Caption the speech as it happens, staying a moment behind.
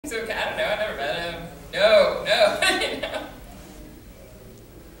Seems okay. I don't know. I never met him. No. You know?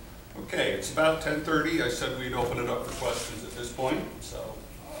 Okay, it's about 10:30. I said we'd open it up for questions at this point, so.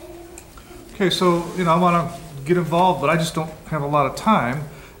 Okay, so, I want to get involved, but I just don't have a lot of time.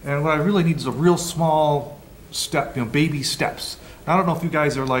 And what I really need is a real small step, baby steps. I don't know if you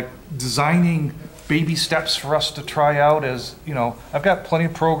guys are like designing baby steps for us to try out as, I've got plenty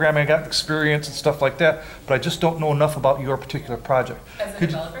of programming, I got experience and stuff like that, but I just don't know enough about your particular project. As a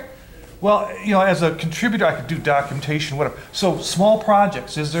developer? Well, as a contributor, I could do documentation, whatever. So small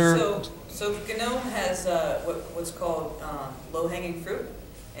projects, is there? So GNOME has what's called low-hanging fruit,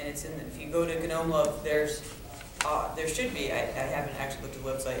 and it's in. If you go to GNOME Love, there should be. I haven't actually looked at the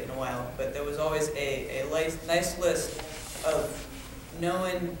website in a while, but there was always a nice list of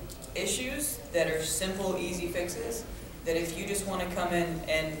known issues that are simple, easy fixes. That if you just want to come in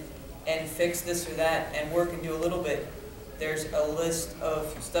and fix this or that and work and do a little bit, there's a list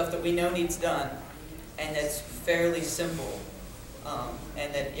of stuff that we know needs done, and that's fairly simple.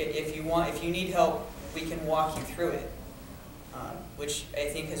 And that if you need help, we can walk you through it, which I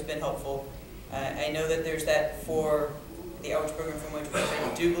think has been helpful. I know that there's that for the outreach program from which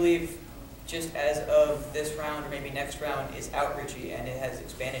I do believe, just as of this round or maybe next round, is outreachy, and it has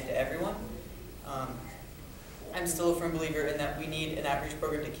expanded to everyone. I'm still a firm believer in that we need an outreach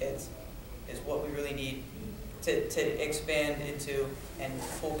program to kids, is what we really need to expand into and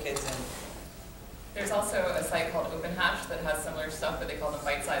pull kids in. There's also a site called OpenHatch that has similar stuff, but they call them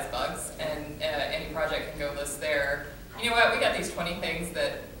bite-sized bugs, and any project can go list there. You know what, we got these 20 things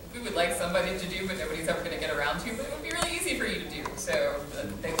that we would like somebody to do, but nobody's ever going to get around to, but it would be really easy for you to do, so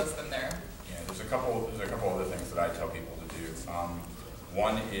they list them there. Yeah, there's a couple other things that I tell people to do.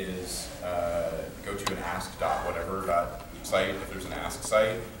 One is go to an ask.whatever site. If there's an ask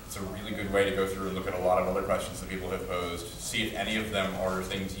site, it's a really good way to go through and look at a lot of other questions that people have posed, see if any of them are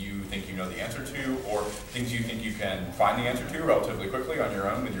things you think you know the answer to, or things you think you can find the answer to relatively quickly on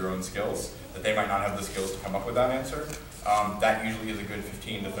your own with your own skills, that they might not have the skills to come up with that answer. That usually is a good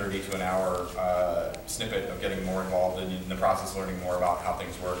 15 to 30 to an hour snippet of getting more involved in the process, learning more about how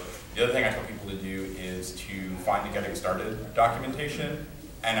things work. The other thing I tell people to do is to find the getting started documentation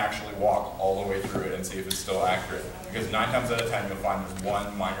and actually walk all the way through it and see if it's still accurate. Because 9 times out of 10 you'll find there's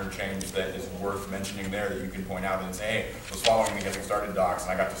one minor change that is worth mentioning there that you can point out and say, hey, I was following the getting started docs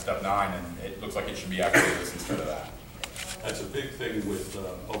and I got to step 9 and it looks like it should be actually this instead of that. That's a big thing with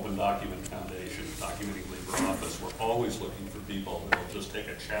Open Document Foundation, Documenting LibreOffice. We're always looking for people that'll just take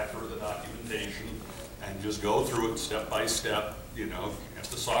a chapter of the documentation and just go through it step by step. You have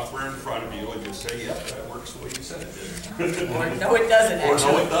the software in front of you and just say, yeah, that works the way you said it did. Or no, it doesn't,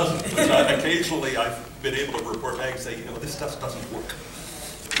 actually. Or no, it doesn't. But occasionally I've been able to report back and say, this stuff doesn't work.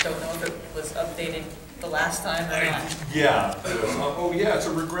 Don't know if it was updated the last time or not. Yeah. Oh, yeah, it's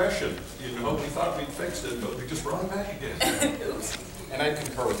a regression. We thought we'd fixed it, but we just brought it back again. Oops. And I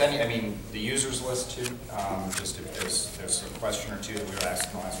concur with the users list too, just if there's a question or two that we were asked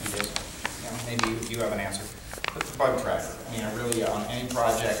in the last few days, maybe if you have an answer. But the bug tracker, really on any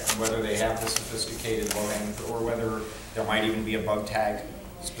project, whether they have the sophisticated low-hanging fruit, or whether there might even be a bug tag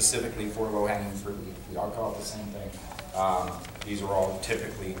specifically for low-hanging fruit, we all call it the same thing. These are all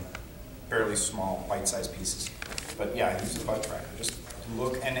typically fairly small, bite-sized pieces. But yeah, use the bug tracker. Just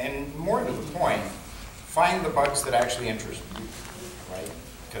look, and more to the point, find the bugs that actually interest you, right?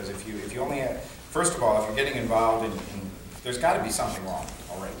 Because if you only have, first of all, if you're getting involved in there's got to be something wrong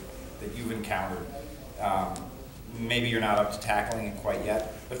already that you've encountered. Maybe you're not up to tackling it quite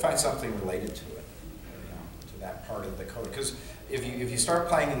yet, but find something related to it, to that part of the code. Because if you start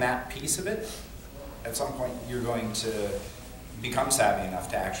playing in that piece of it, at some point you're going to become savvy enough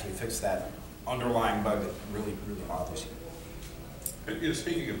to actually fix that underlying bug that really, really bothers you.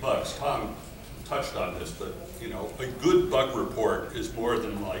 Speaking of bugs, Tom touched on this, but a good bug report is more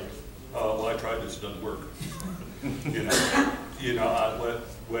than like, oh, well, I tried this, it doesn't work.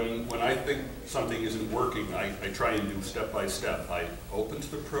 When I think something isn't working, I try and do step by step. I opened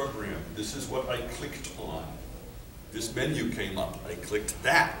the program. This is what I clicked on. This menu came up. I clicked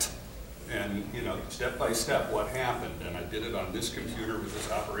that. And step by step, what happened? And I did it on this computer with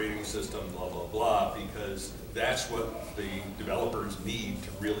this operating system, blah, blah, blah, because that's what the developers need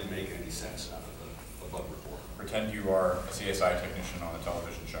to really make any sense out of a bug report. Pretend you are a CSI technician on a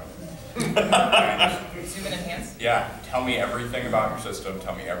television show. Zoom in and enhance? Yeah, tell me everything about your system,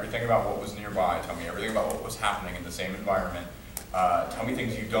 tell me everything about what was nearby, tell me everything about what was happening in the same environment. Tell me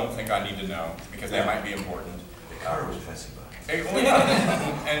things you don't think I need to know, because they might be important. The car was passing by.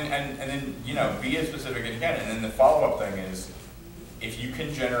 And then, be as specific as you can. And then the follow-up thing is, if you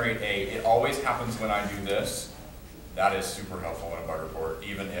can generate it always happens when I do this, That is super helpful in a bug report.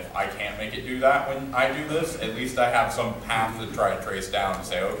 Even if I can't make it do that when I do this, at least I have some path to try to trace down and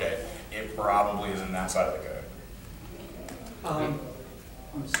say, okay, it probably is in that side of the code.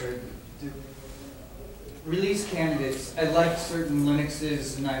 I'm sorry. Release candidates, I like certain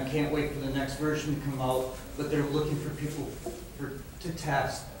Linuxes and I can't wait for the next version to come out, but they're looking for people to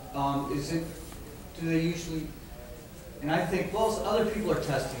test. Do they usually, and I think, well, so other people are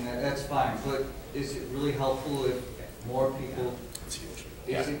testing that, that's fine, but is it really helpful if more people,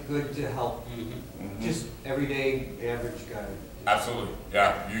 is it good to help just everyday average guy? Absolutely,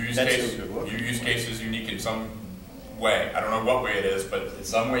 yeah. You use cases unique in some way. I don't know what way it is, but in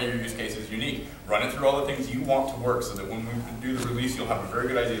some way your use case is unique. Run it through all the things you want to work so that when we do the release, you'll have a very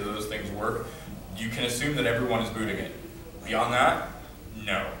good idea that those things work. You can assume that everyone is booting it. Beyond that,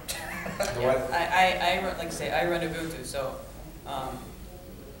 no. I run, like I say, I run Ubuntu, so I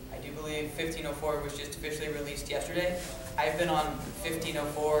do believe 15.04 was just officially released yesterday. I've been on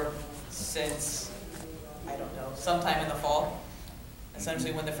 15.04 since, I don't know, sometime in the fall.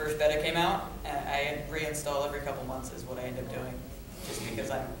 Essentially when the first beta came out, I reinstall every couple months is what I end up doing. Just because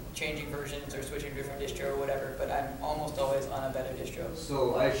I'm changing versions or switching to a different distro or whatever, but I'm almost always on a beta distro.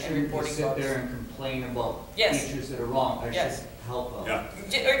 So I shouldn't just sit there and complain about Yes. features that are wrong. I Yes. should help them.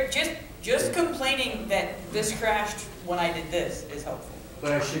 Yeah. Or just complaining that this crashed when I did this is helpful.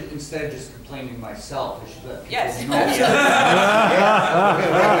 But I should, instead of just complaining myself, I should let people Yes. know.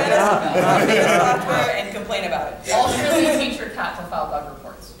 Run beta software and complain about it. Alternately, teach your cat to file bug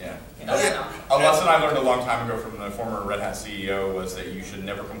reports. Yeah. That's an option. A lesson I learned a long time ago from the former Red Hat CEO was that you should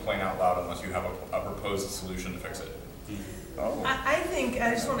never complain out loud unless you have a proposed solution to fix it. Oh. I think, I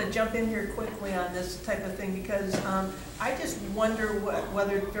just want to jump in here quickly on this type of thing because I just wonder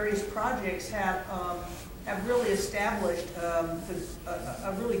whether various projects have really established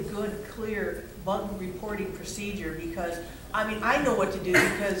a really good, clear bug reporting procedure because, I mean, I know what to do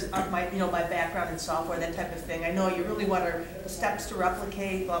because of my, my background in software, that type of thing. I know you really want the steps to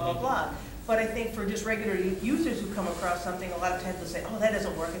replicate, blah, blah, blah. But I think for just regular users who come across something, a lot of times they'll say, oh, that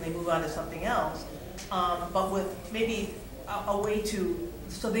doesn't work, and they move on to something else. But with maybe a way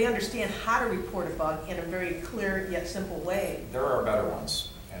so they understand how to report a bug in a very clear yet simple way. There are better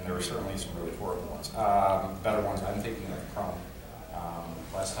ones, and there are certainly some really horrible ones. Better ones, I'm thinking of Chrome.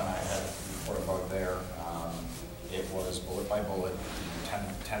 Last time I had to report a bug there, it was bullet by bullet,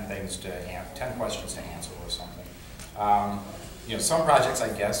 10 things to 10 questions to answer or something. Some projects, I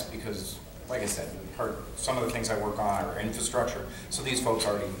guess, because, like I said, some of the things I work on are infrastructure, so these folks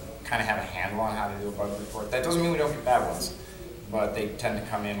already kind of have a handle on how to do a bug report. That doesn't mean we don't get bad ones, but they tend to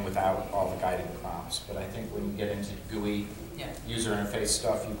come in without all the guiding prompts. But I think when you get into GUI, user interface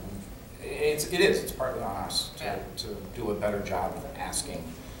stuff, it's partly on us to do a better job of asking,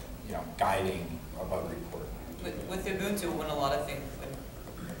 guiding a bug report. With Ubuntu, when a lot of things, when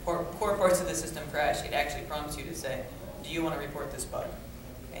core parts of the system crash, it actually prompts you to say, do you want to report this bug?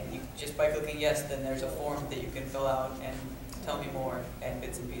 And you, just by clicking yes, then there's a form that you can fill out and tell me more and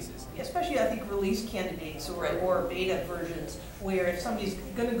bits and pieces. Especially, I think, release candidates or beta versions, where if somebody's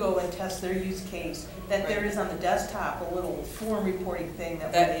going to go and test their use case, that there is on the desktop a little form reporting thing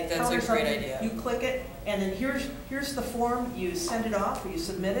that when they encounter something, idea. You click it, and then here's the form, you send it off, or you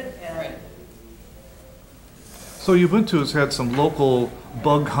submit it, and So Ubuntu has had some local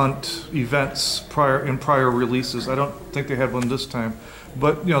bug hunt events in prior releases. I don't think they had one this time.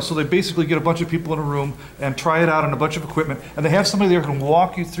 But, so they basically get a bunch of people in a room and try it out on a bunch of equipment, and they have somebody there who can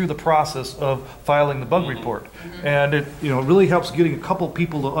walk you through the process of filing the bug report. And it, really helps getting a couple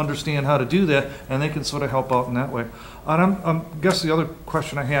people to understand how to do that, and they can sort of help out in that way. And I guess the other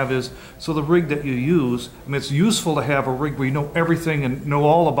question I have is, so the rig that you use, I mean, it's useful to have a rig where you know everything and know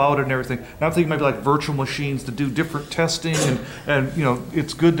all about it and everything. And I'm thinking maybe like virtual machines to do different testing, and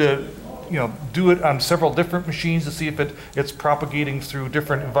it's good to do it on several different machines to see if it's propagating through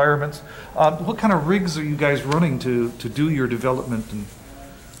different environments. What kind of rigs are you guys running to do your development?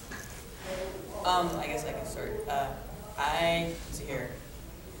 I guess I can start. Let's see here.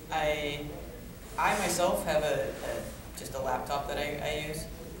 I myself have just a laptop that I use,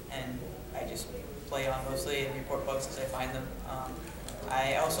 and I just play on mostly and report bugs as I find them.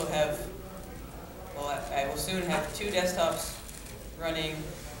 I also have, I will soon have 2 desktops running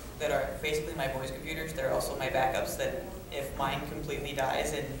that are basically my boys' computers. They're also my backups that if mine completely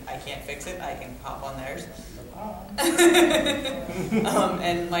dies and I can't fix it, I can hop on theirs.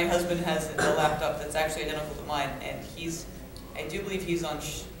 And my husband has a laptop that's actually identical to mine, and I do believe he's on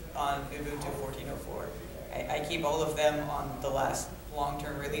Ubuntu 14.04. I keep all of them on the last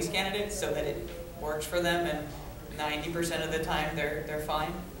long-term release candidate so that it works for them, and 90% of the time they're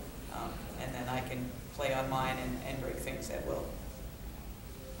fine. And then I can play on mine and break things at will.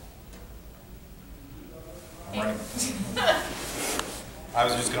 Right. I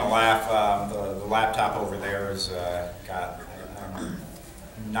was just going to laugh. The laptop over there has got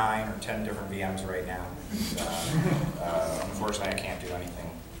 9 or 10 different VMs right now. Unfortunately, I can't do anything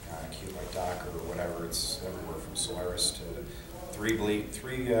cute like Docker or whatever. It's everywhere from Solaris to three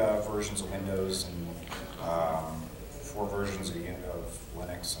versions of Windows and 4 versions of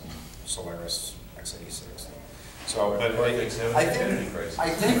Linux and Solaris x86. So, but I think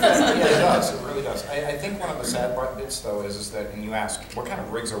that, yeah, it does. It really does. I think one of the sad bits, though, is that, and you ask, what kind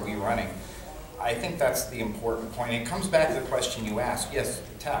of rigs are we running? I think that's the important point. It comes back to the question you asked. Yes,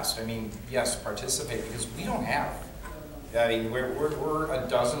 test. I mean, yes, participate, because we don't have. I mean, we're a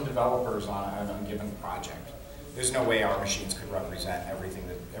dozen developers on a given project. There's no way our machines could represent everything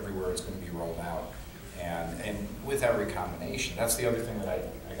that everywhere it's going to be rolled out, and with every combination. That's the other thing that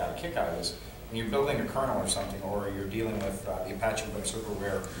I got a kick out of is when you're building a kernel or something, or you're dealing with the Apache web server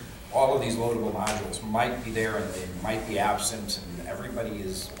where all of these loadable modules might be there and they might be absent, and everybody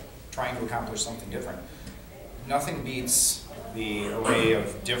is trying to accomplish something different. Nothing beats the array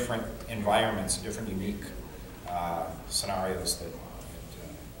of different environments, different unique scenarios that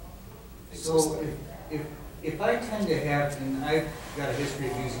exist So there. if I tend to have, and I've got a history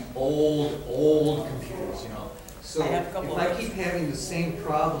of using old computers, you know, so I have a couple if of I those. keep having the same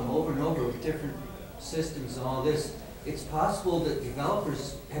problem over and over with different systems and all this, it's possible that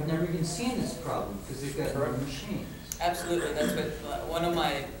developers have never even seen this problem because they've got other machines. Absolutely, that's what one of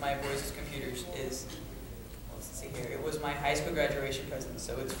my boys' computers is. Let's see here. It was my high school graduation present,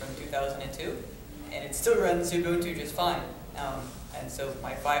 so it's from 2002, and it still runs Ubuntu just fine. And so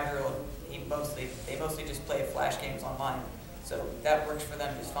my 5-year-old, they mostly just play Flash games online, so that works for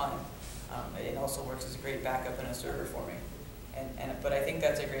them just fine. It also works as a great backup and a server for me. But I think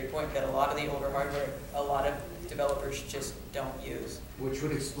that's a great point that a lot of the older hardware, a lot of developers just don't use. Which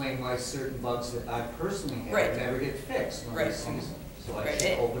would explain why certain bugs that I personally have Right. never get fixed when I Right. see them. So I Right.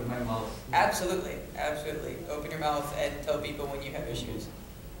 should open my mouth. Absolutely, absolutely. Open your mouth and tell people when you have issues.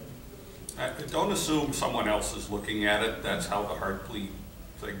 Don't assume someone else is looking at it. That's how the Heartbleed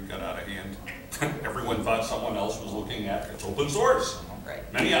thing got out of hand. Everyone thought someone else was looking at it. It's open source.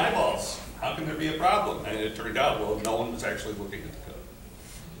 Right. Many eyeballs. How can there be a problem? And it turned out, well, no one was actually looking at the code.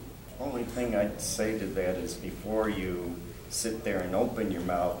 Only thing I'd say to that is before you sit there and open your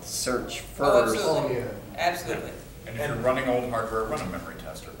mouth, search Oh, first. absolutely. Oh, yeah. Absolutely. And if you're running old hardware, run a memory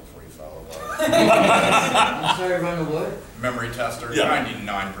tester before you follow up. I'm sorry, run a what? Memory tester, Yeah.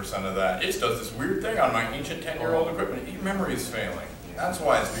 99% of that. It does this weird thing on my ancient 10-year-old equipment. Your memory is failing. That's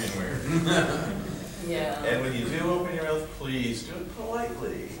why it's being weird. Yeah. And when you do open your mouth, please do it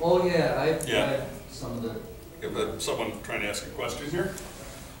politely. Oh, yeah, I've Yeah. had some of the, If someone trying to ask a question here?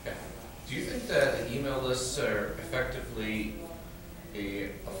 Do you think that email lists are effectively a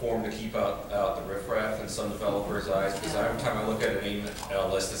form to keep out the riffraff in some developers' eyes? Because every time I look at an email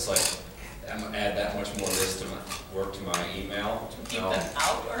list, it's like, I'm gonna add that much more list to my work to my email. Keep them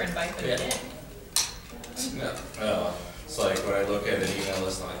out or invite them Yeah. in? No, it's like when I look at an email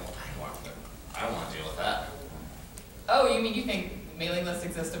list, I'm like, I don't want to deal with that. Oh, you mean you think mailing lists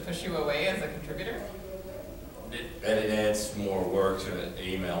exist to push you away as a contributor? It adds more work to an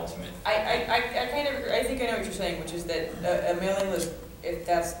email to me. I kind of, I think I know what you're saying, which is that a mailing list, if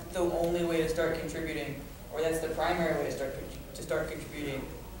that's the only way to start contributing, or that's the primary way to start contributing,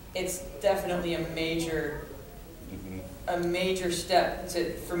 it's definitely a major step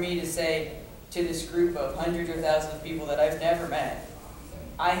for me to say to this group of hundreds or thousands of people that I've never met,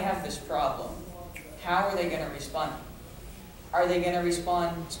 I have this problem. How are they going to respond? Are they going to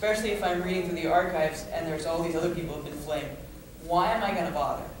respond, especially if I'm reading through the archives and there's all these other people who've been flamed? Why am I going to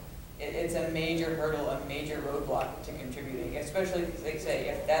bother? It's a major hurdle, a major roadblock to contributing, especially, like I say,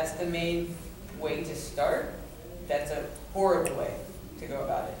 if that's the main way to start, that's a horrible way to go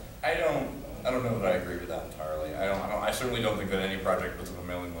about it. I don't know that I agree with that entirely. I certainly don't think that any project puts up a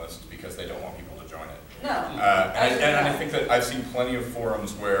mailing list because they don't want people to join it. No. And I think that I've seen plenty of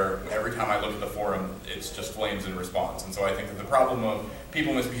forums where every time I look at the forum, it's just flames in response. And so I think that the problem of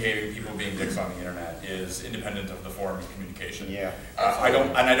people misbehaving, people being dicks on the internet, is independent of the forum communication. Yeah. I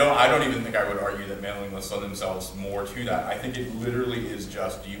don't even think I would argue that mailing lists lend themselves more to that. I think it literally is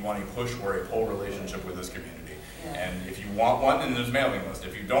just, do you want a push or a pull relationship with this community? Yeah. And if you want one, then there's mailing list.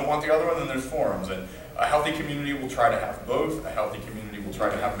 If you don't want the other one, then there's forums. And a healthy community will try to have both. A healthy community will try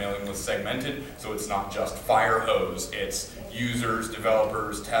to have mailing lists segmented, so it's not just fire hose. It's users,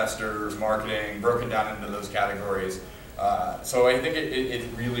 developers, testers, marketing, broken down into those categories. So I think it's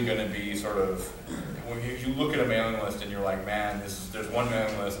really going to be sort of, when you look at a mailing list and you're like, man, there's one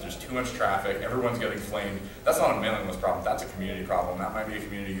mailing list, there's too much traffic, everyone's getting flamed. That's not a mailing list problem, that's a community problem. That might be a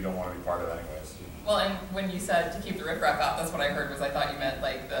community you don't want to be part of anyways. Well, and when you said to keep the riffraff out, that's what I heard was I thought you meant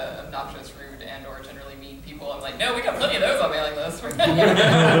like the obnoxious, rude, and or generally mean people. I'm like, no, we got plenty of those on mailing lists. One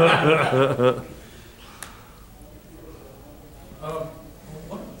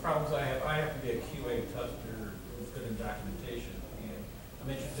of the problems I have to be a QA tester who's good in documentation, and I'm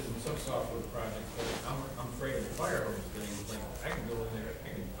interested in some software projects, but I'm afraid of the fire hose thing. It's like, I can go in there,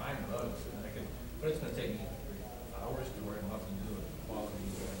 I can find bugs, and but it's gonna take me hours to work enough to do a quality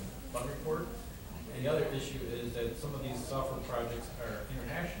bug report. And the other issue is that some of these software projects are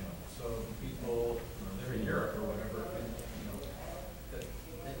international, so people, they're in Europe or whatever, and,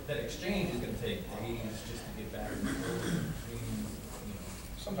 that exchange is gonna take days just to get back and forth.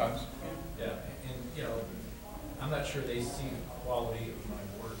 Sometimes. Yeah, and I'm not sure they see the quality of my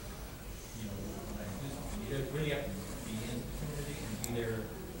work, when I do something. You really have to be in the community and be there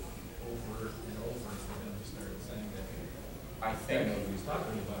over and over for them to start saying that. I think nobody's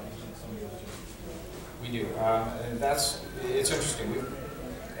talking about it, like somebody else just. We do, and it's interesting.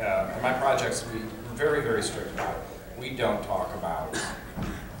 In my projects, we're very, very strict about it. We don't talk about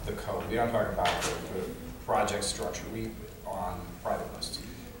the code. We don't talk about the project structure. We on private lists.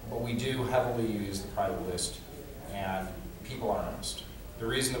 But we do heavily use the private list, and people are honest. The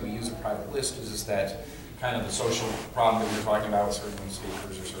reason that we use a private list is that kind of the social problem that we were talking about with certain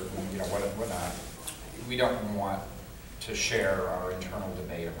speakers or certain, whatnot. We don't want to share our internal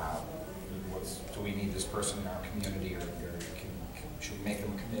debate about do we need this person in our community, or should we make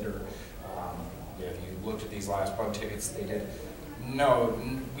them a committer? If you looked at these last bug tickets they did, no,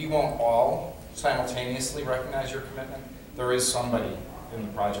 we won't all simultaneously recognize your commitment. There is somebody in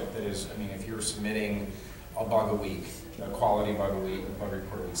the project that is, if you're submitting a bug a week, a quality bug a week, a bug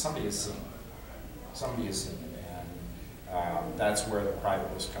report a week, somebody is seeing it. Somebody is seeing it, and that's where the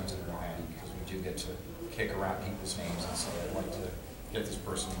private list comes into handy, because we do get to kick around people's names and say, I'd like to get this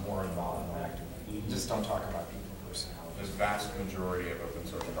person more involved and more active. We just don't talk about people personally. The vast majority of open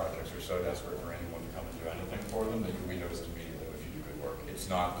source projects are so desperate for anyone to come and do anything for them that you'll be noticed immediately if you do good work. It's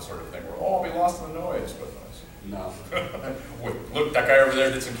not the sort of thing where, I'll be lost in the noise, but no. Look, that guy over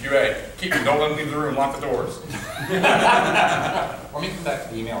there did some QA. Don't let him leave the room, lock the doors. Let me come back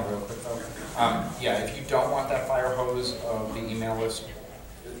to the email real quick though. Yeah, if you don't want that fire hose of the email list,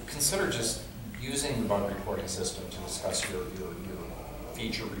 consider just using the bug reporting system to discuss your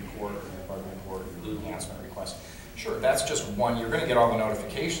feature report, or your bug report, or your enhancement request. Sure, that's just one. You're going to get all the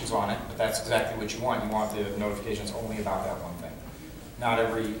notifications on it, but that's exactly what you want. You want the notifications only about that one thing. Not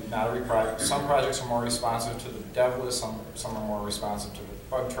every project. Some projects are more responsive to the dev list. Some are more responsive to the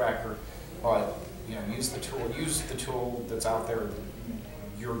bug tracker. But use the tool. Use the tool that's out there that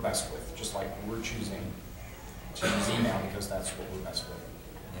you're best with. Just like we're choosing to use email because that's what we're best with.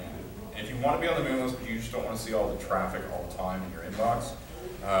 Yeah. And if you want to be on the mailing list, but you just don't want to see all the traffic all the time in your inbox,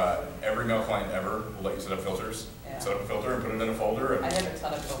 every mail client ever will let you set up filters. Yeah. Set up a filter and put it in a folder. And I have a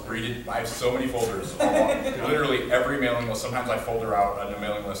ton of filters. Read it. I have so many folders. Literally every mailing list. Sometimes I folder out on a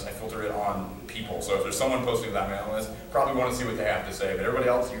mailing list. I filter it on people. So if there's someone posting to that mailing list, probably want to see what they have to say. But everybody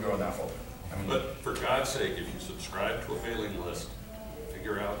else, you go in that folder. But for God's sake, if you subscribe to a mailing list,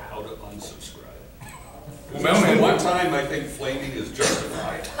 figure out how to unsubscribe. Well, one time I think flaming is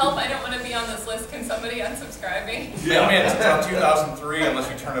justified. Help, I don't want to be on this list. Can somebody unsubscribe me? Yeah, man, since about 2003,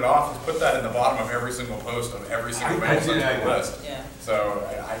 unless you turn it off, just put that in the bottom of every single post of every single mail list. Yeah. So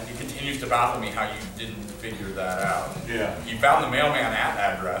it continues to baffle me how you didn't figure that out. Yeah. You found the mailman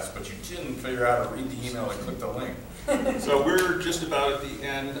address, but you didn't figure out how to read the email and click the link. So we're just about at the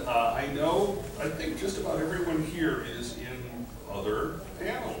end. I think just about everyone here is in other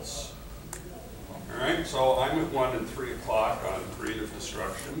panels. All right, so I'm at 1 and 3 o'clock on creative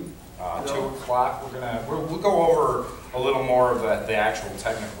destruction. 2 o'clock, we'll go over a little more of the actual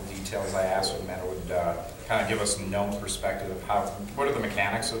technical details. I asked him, and it would kind of give us a GNOME perspective of what are the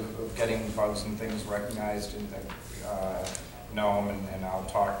mechanics of getting bugs and things recognized in GNOME, and I'll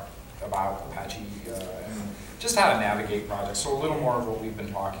talk about Apache and just how to navigate projects. So a little more of what we've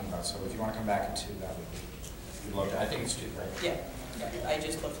been talking about. So if you want to come back at 2, that would be lovely. I think it's 2, right? Yeah, I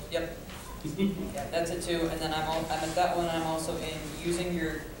just looked, yep. Yeah, that's it too, and then I'm at that one. I'm also in using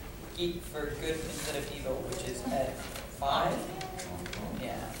your Geek for Good instead of evil, which is at 5.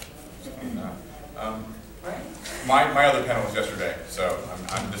 Yeah. Right. My other panel was yesterday, so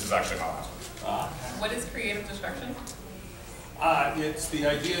this is actually my last one. What is creative destruction? It's the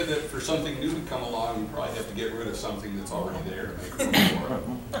idea that for something new to come along, you probably have to get rid of something that's already there to make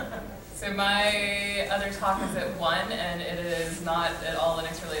room for it. So So my other talk is at 1, and it is not at all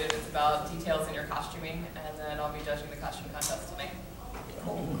Linux related. It's about details in your costuming, and then I'll be judging the costume contest tonight.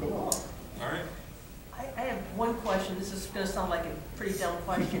 Cool. All right. I have one question. This is going to sound like a pretty dumb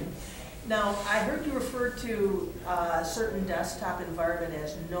question. Now, I heard you refer to a certain desktop environment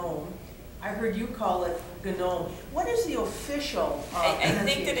as GNOME. I heard you call it GNOME. What is the official? I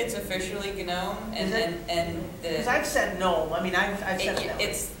think that it's officially GNOME, and because I've said GNOME. I mean, I've said it that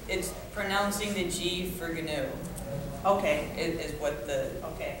way. It's pronouncing the G for GNU. Okay. Is what the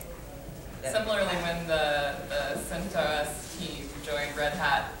okay. Similarly, when the CentOS team joined Red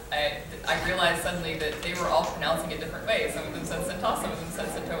Hat, I realized suddenly that they were all pronouncing it different ways. Some of them said CentOS, some of them said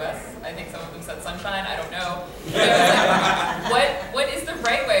CentOS. I think some of them said Sunshine. I don't know. Like, what is the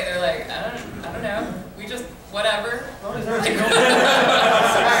right way? They're like, I don't know. We just whatever. As long as there's